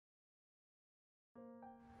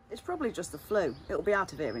It's probably just the flu. It'll be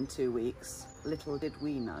out of here in 2 weeks. Little did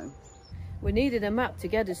we know. We needed a map to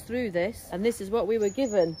get us through this, and this is what we were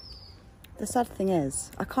given. The sad thing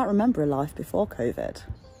is, I can't remember a life before COVID.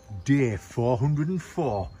 Day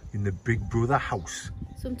 404 in the Big Brother house.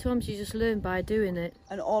 Sometimes you just learn by doing it.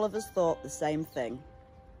 And all of us thought the same thing.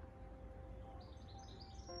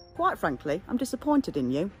 Quite frankly, I'm disappointed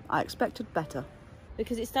in you. I expected better.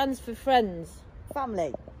 Because it stands for friends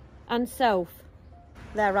Family. and self.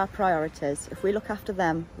 They're our priorities. If we look after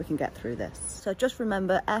them, we can get through this. So just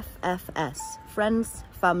remember FFS. Friends,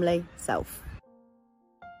 family, self.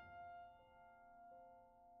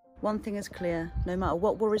 One thing is clear, no matter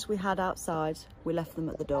what worries we had outside, we left them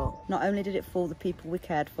at the door. Not only did it fool the people we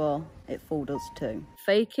cared for, it fooled us too.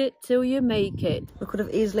 Fake it till you make it. We could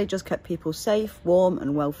have easily just kept people safe, warm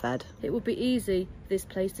and well fed. It would be easy for this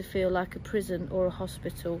place to feel like a prison or a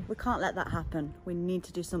hospital. We can't let that happen. We need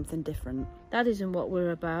to do something different. That isn't what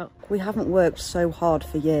we're about. We haven't worked so hard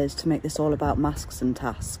for years to make this all about masks and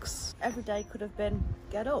tasks. Every day could have been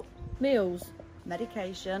get up, Meals,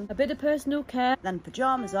 medication, a bit of personal care, then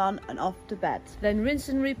pyjamas on and off to bed. then rinse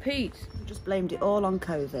and repeat. We just blamed it all on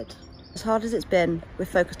COVID. As hard as it's been, we're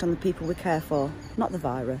focused on the people we care for, not the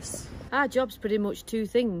virus. Our job's pretty much two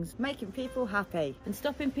things: Making people happy. and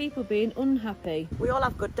stopping people being unhappy. We all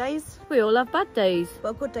have good days, We all have bad days, but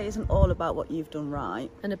a good day isn't all about what you've done right.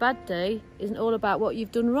 and a bad day isn't all about what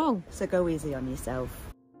you've done wrong. So go easy on yourself.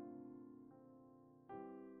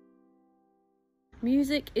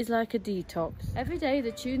 Music is like a detox. Every day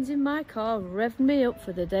the tunes in my car rev me up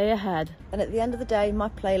for the day ahead. And at the end of the day, my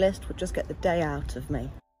playlist would just get the day out of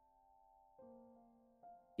me.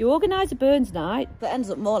 You organise a Burns night. That ends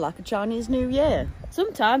up more like a Chinese New Year.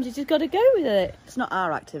 Sometimes you just got to go with it. It's not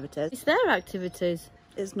our activities. It's their activities.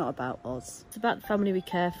 It's not about us. It's about the family we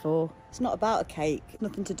care for. It's not about a cake. It's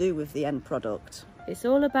nothing to do with the end product. It's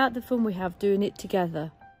all about the fun we have doing it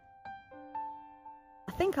together.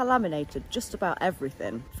 I think I laminated just about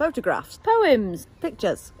everything. Photographs, Poems,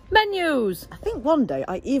 pictures. menus. I think one day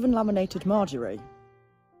I even laminated Marjorie.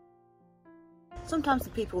 Sometimes the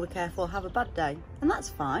people we care for have a bad day, and that's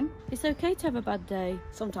fine. It's okay to have a bad day.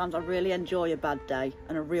 Sometimes I really enjoy a bad day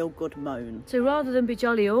and a real good moan. So rather than be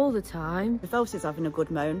jolly all the time, If Elsie's having a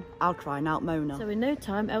good moan, I'll try and out-moan her. so in no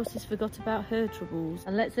time Elsie's forgot about her troubles,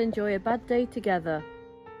 and let's enjoy a bad day together.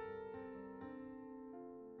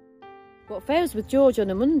 What fails with George on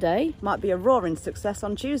a Monday, Might be a roaring success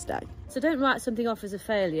on Tuesday, so don't write something off as a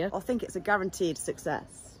failure. or think it's a guaranteed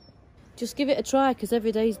success. Just give it a try, because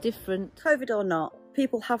every day's different. COVID or not,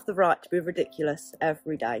 people have the right to be ridiculous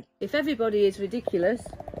every day. If everybody is ridiculous,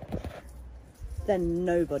 Then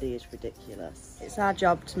nobody is ridiculous. It's our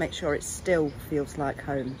job to make sure it still feels like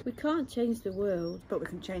home, we can't change the world. but we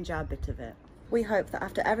can change our bit of it. We hope that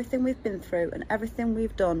after everything we've been through and everything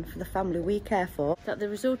we've done for the family we care for, That the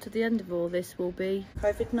result at the end of all this will be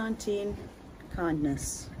COVID-19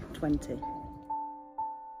 kindness 20.